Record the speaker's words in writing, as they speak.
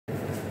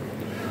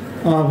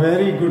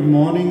Very good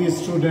morning,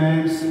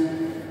 students.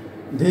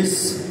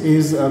 This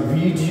is a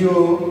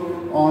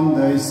video on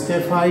the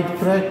scaphoid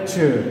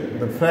fracture,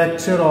 the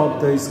fracture of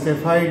the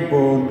scaphoid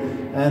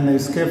bone, and the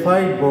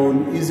scaphoid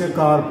bone is a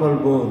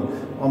carpal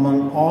bone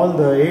among all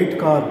the 8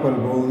 carpal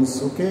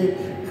bones, okay?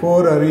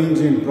 4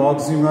 arranged in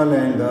proximal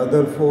and the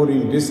other 4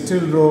 in distal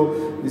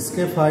row.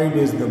 Scaphoid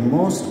is the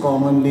most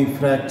commonly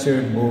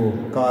fractured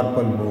bone,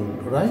 carpal bone,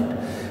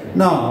 right?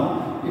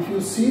 Now, if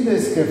you see the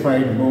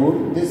scaphoid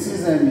bone, this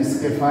is an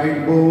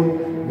scaphoid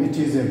bone which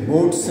is a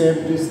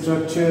boat-shaped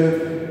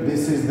structure.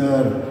 This is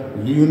the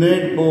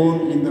lunate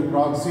bone in the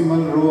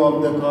proximal row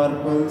of the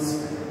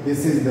carpals.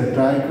 This is the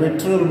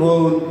triquetral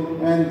bone,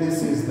 and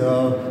this is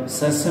the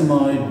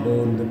sesamoid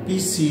bone, the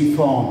PC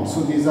form.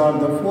 So these are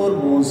the 4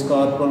 bones,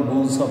 carpal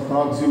bones of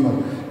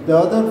proximal. The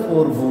other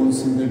 4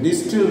 bones in the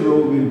distal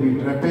row will be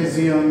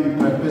trapezium,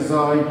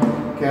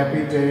 trapezoid,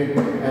 capitate,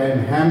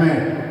 and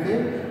hamate.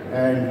 Okay?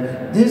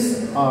 And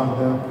these are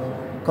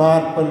the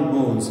carpal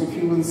bones. If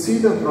you will see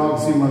the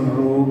proximal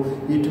row,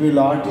 it will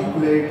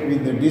articulate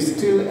with the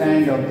distal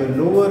end of the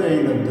lower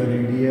end of the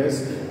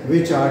radius,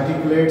 which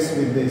articulates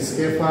with the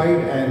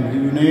scaphoid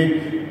and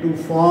lunate to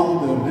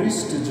form the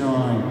wrist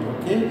joint,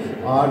 okay,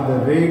 or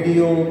the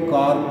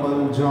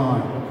radiocarpal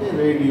joint, okay,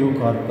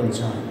 radiocarpal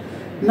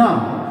joint.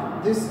 Now,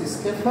 this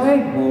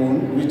scaphoid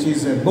bone, which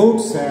is a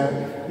boat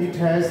shape, it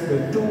has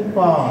the 2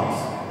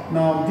 parts.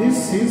 Now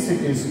this, since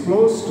it is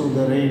close to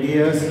the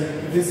radius,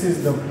 this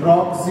is the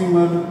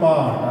proximal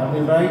part. I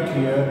will write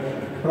here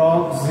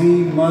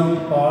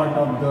proximal part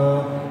of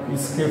the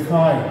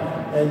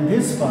scaphoid, and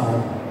this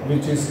part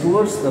which is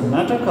towards the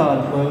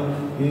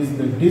metacarpal is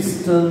the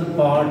distal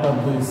part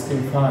of the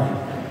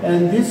scaphoid.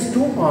 And these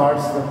 2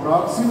 parts, the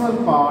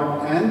proximal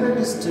part and the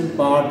distal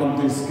part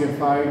of the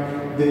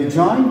scaphoid, they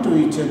join to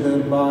each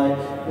other by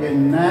a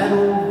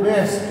narrow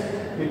vest.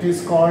 It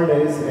is called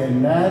as a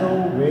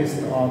narrow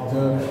vest of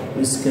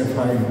the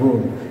scaphoid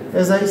bone.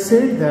 As I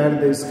said that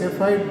the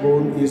scaphoid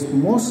bone is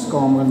most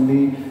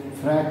commonly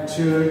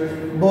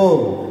fractured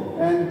bone,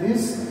 and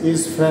this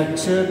is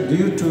fractured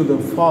due to the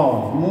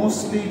fall,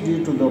 mostly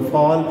due to the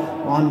fall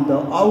on the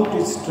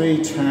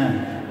outstretched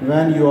hand.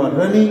 When you are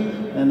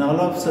running and all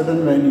of a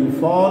sudden when you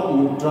fall,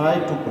 you try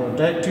to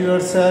protect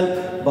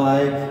yourself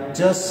by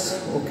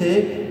just,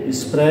 okay,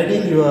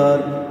 spreading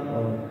your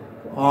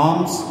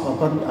arms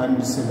and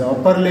the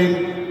upper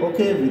limb,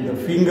 okay, with the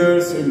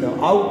fingers in the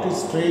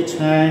outstretched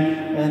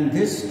hand, and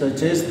this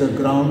touches the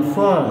ground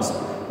first,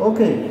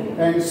 okay.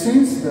 And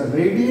since the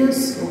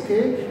radius,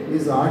 okay,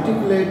 is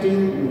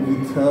articulating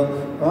with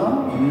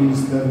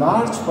means the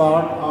large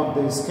part of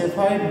the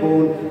scaphoid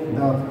bone,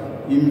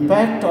 the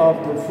impact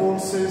of the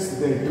forces,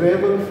 they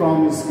travel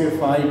from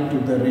scaphoid to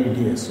the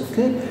radius,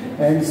 okay.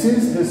 And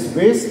since this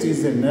waist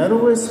is the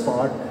narrowest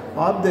part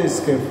of the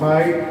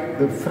scaphoid,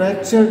 the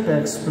fracture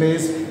takes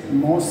place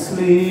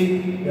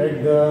mostly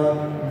at the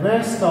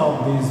west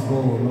of this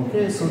bone,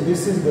 okay. So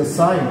this is the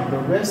side, the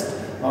west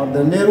or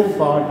the narrow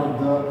part of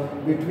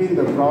the, between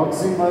the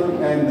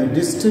proximal and the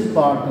distal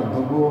part of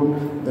the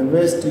bone, the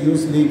west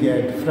usually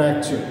get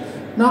fractured.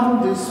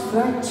 Now this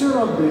fracture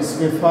of the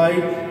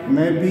scaphoid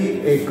may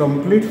be a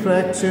complete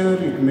fracture,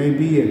 it may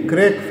be a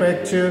crack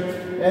fracture,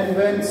 and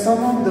when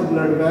some of the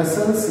blood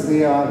vessels,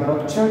 they are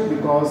ruptured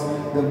because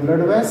the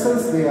blood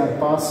vessels, they are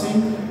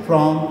passing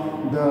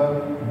from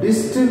the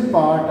distal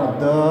part of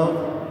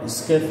the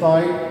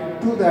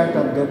scaphoid to that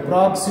of the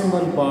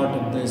proximal part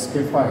of the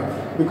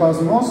scaphoid,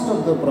 because most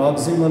of the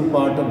proximal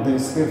part of the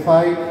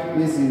scaphoid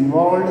is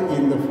involved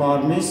in the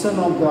formation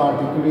of the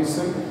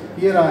articulation.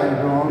 Here I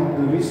have drawn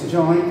the wrist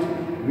joint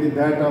with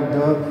that of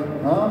the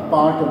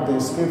part of the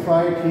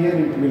scaphoid. Here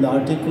it will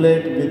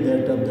articulate with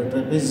that of the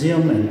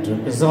trapezium and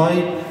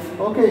trapezoid,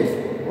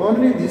 okay.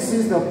 Only this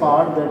is the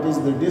part, that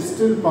is the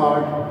distal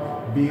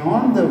part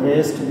beyond the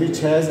waist, which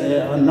has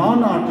a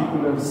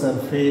non-articular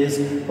surface,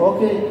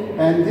 okay.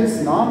 And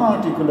this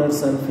non-articular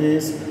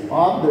surface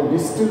of the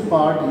distal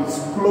part is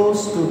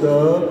close to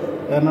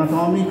the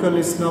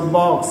anatomical snuff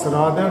box,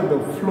 rather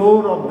the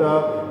floor of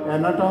the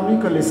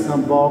anatomical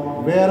snuff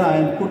box, where I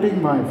am putting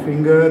my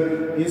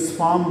finger, is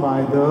formed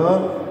by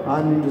the,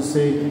 I mean to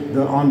say,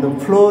 the on the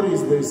floor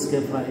is the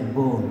scaphoid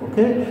bone,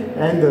 okay.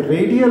 And the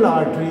radial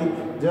artery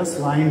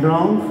just wind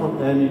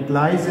round and it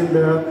lies in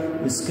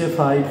the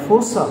scaphoid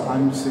fossa, I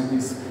mean to say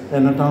this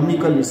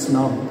anatomical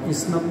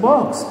snuff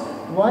box.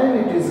 While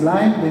it is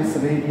lying this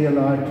radial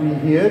artery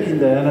here in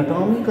the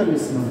anatomical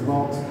snuff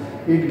box,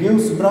 it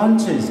gives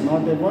branches,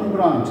 not a one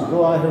branch.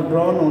 Though I have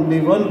drawn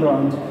only one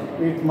branch,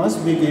 it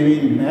must be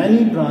giving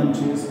many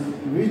branches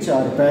which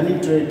are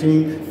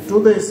penetrating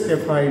to the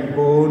scaphoid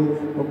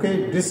bone,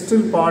 okay,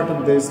 distal part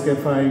of the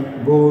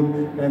scaphoid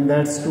bone, and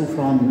that's too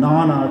from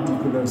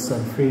non-articular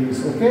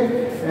surface,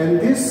 okay. And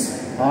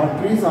this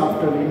arteries,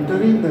 after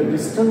entering the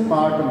distal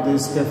part of the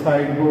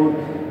scaphoid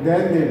bone,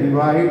 then they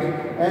divide,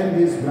 and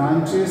these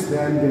branches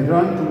then they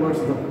run towards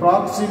the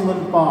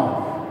proximal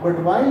part. But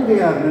while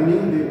they are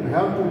running, they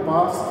have to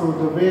pass through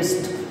the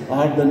waist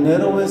or the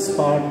narrowest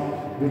part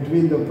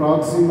between the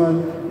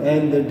proximal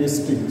and the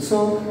distal.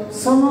 So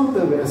some of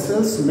the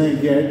vessels may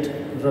get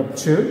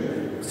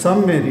ruptured,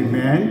 some may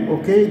remain,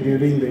 okay,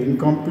 during the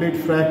incomplete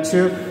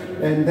fracture,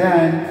 and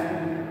then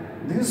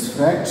this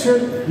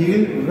fracture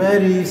healed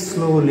very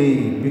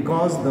slowly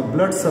because the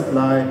blood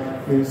supply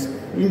is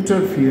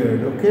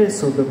interfered, okay.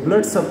 So the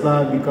blood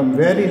supply become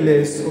very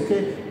less,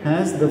 okay,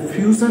 hence the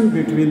fusion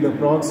between the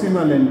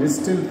proximal and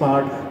distal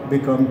part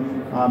become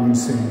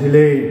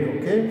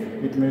delayed, okay.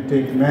 It may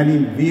take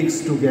many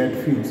weeks to get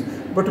fused.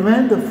 But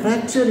when the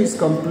fracture is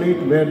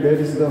complete, where there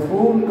is the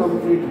whole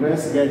complete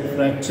vest get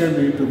fractured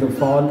due to the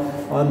fall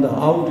on the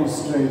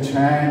outstretched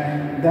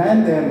hand,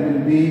 then there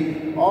will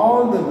be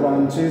all the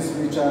branches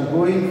which are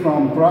going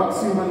from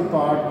proximal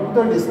part to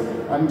the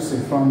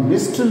from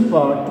distal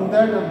part to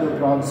that of the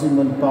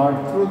proximal part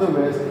through the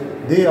vest,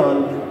 they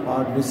all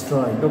are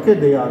destroyed, okay,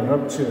 they are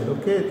ruptured,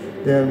 okay,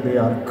 they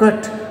are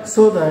cut,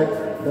 so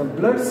that the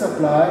blood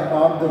supply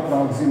of the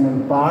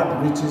proximal part,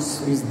 which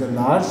is the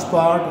large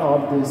part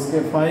of the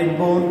scaphoid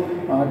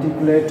bone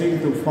articulating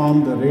to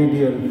form the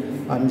radial,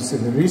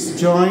 the wrist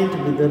joint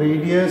with the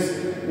radius,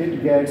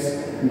 it gets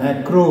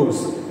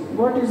necrosed.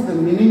 What is the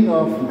meaning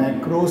of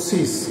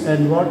necrosis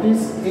and what is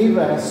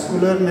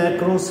avascular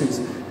necrosis?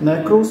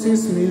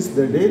 Necrosis means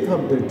the death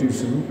of the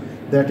tissue,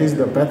 that is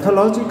the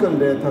pathological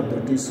death of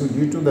the tissue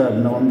due to the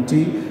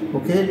abnormality,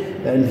 okay,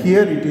 and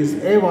here it is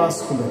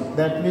avascular,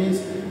 that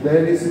means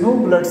there is no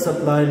blood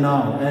supply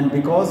now, and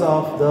because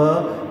of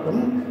the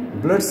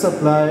blood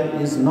supply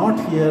is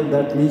not here,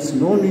 that means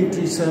no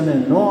nutrition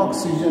and no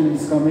oxygen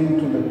is coming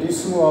to the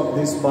tissue of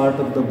this part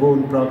of the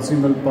bone,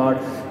 proximal part.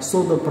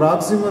 So the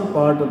proximal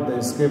part of the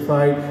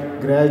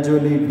scaphoid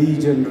gradually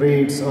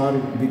degenerates or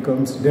it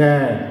becomes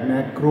dead,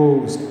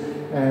 necrosed,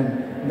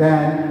 and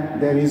then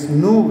there is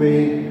no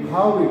way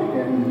how it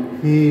can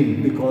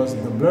heal because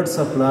the blood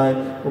supply,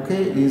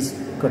 okay, is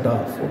cut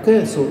off,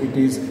 okay. So it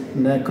is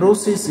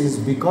necrosis is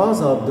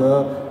because of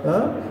the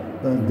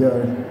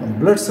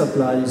blood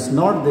supply is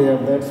not there,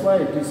 that's why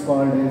it is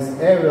called as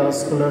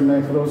avascular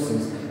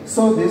necrosis.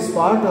 So this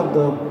part of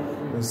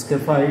the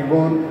scaphoid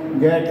bone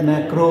get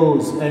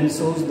necrosed and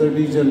shows the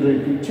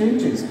degenerative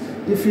changes.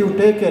 If you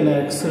take an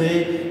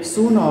X-ray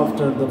soon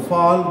after the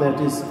fall,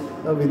 that is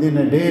within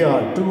a day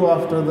or two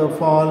after the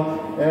fall,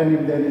 and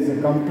if there is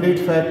a complete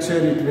fracture,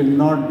 it will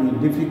not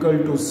be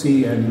difficult to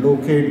see and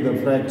locate the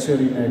fracture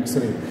in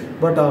X-ray.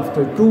 But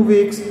after 2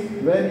 weeks,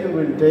 when you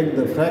will take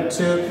the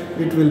fracture,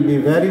 it will be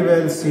very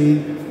well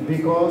seen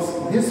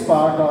because this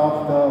part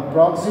of the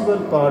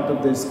proximal part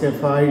of the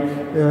scaphoid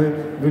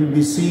will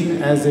be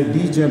seen as a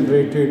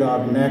degenerated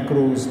or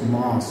necrosed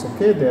mass,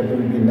 okay. There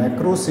will be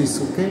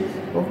necrosis, okay,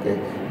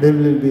 there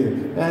will be,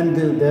 and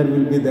there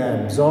will be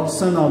the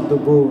absorption of the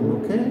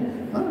bone, okay.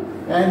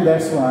 And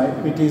that's why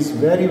it is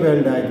very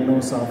well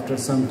diagnosed after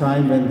some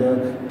time when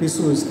the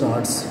tissue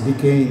starts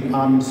decaying,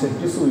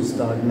 tissue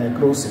starts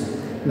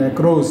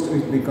necrosed,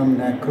 it becomes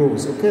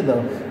necrosed, okay,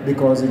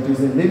 because it is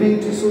a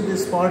living tissue,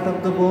 this part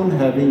of the bone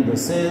having the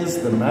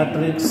cells, the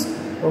matrix,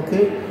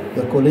 okay,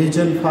 the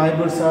collagen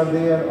fibers are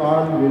there,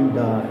 all will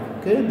die,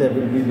 okay, there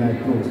will be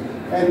necrosed.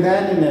 And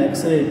then in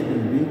X-ray it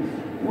will be,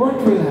 what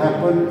will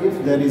happen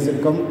if there is a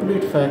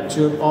complete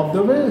fracture of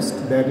the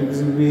waist? There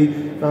will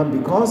be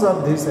because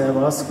of this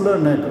avascular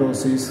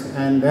necrosis,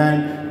 and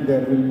then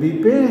there will be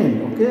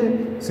pain,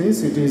 okay,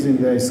 since it is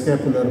in the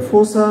scapular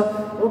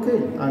fossa, okay,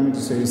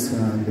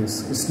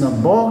 this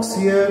snuff box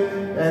here,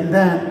 and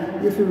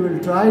then if you will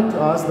try to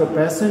ask the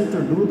patient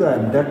to do the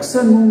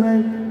abduction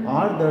movement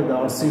or the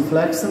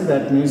dorsiflexion,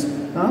 that means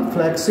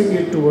flexing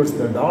it towards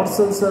the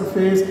dorsal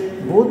surface,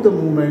 both the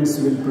movements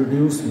will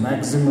produce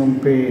maximum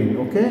pain,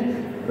 okay,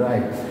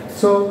 right.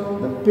 So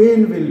the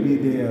pain will be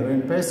there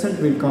and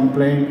patient will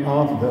complain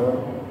of the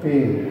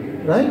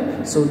pain,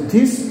 right. So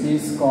this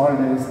is called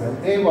as the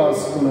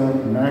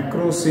avascular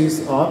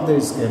necrosis of the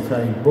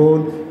scaphoid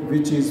bone,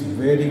 which is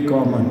very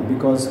common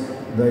because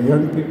the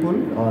young people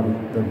or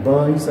the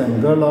boys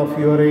and girls of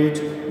your age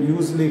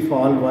usually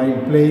fall while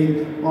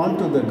playing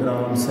onto the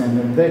grounds, and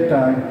at that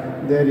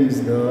time there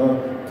is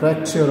the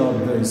fracture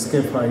of the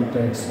scaphoid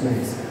takes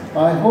place.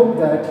 I hope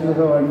that you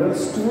have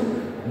understood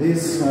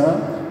this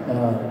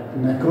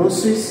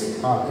necrosis,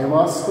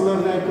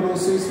 avascular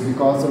necrosis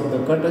because of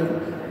the cut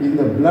in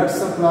the blood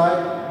supply,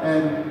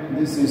 and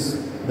this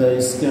is the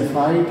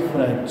scaphoid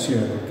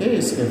fracture, okay,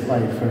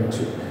 scaphoid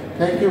fracture.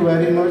 Thank you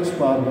very much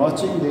for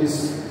watching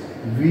this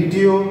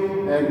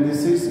video, and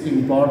this is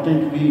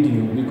important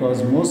video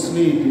because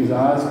mostly it is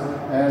asked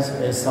as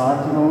a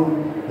short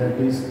note, that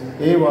is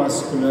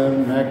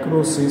avascular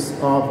necrosis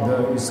of the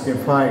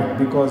scaphoid,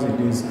 because it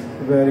is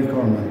very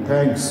common.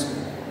 Thanks.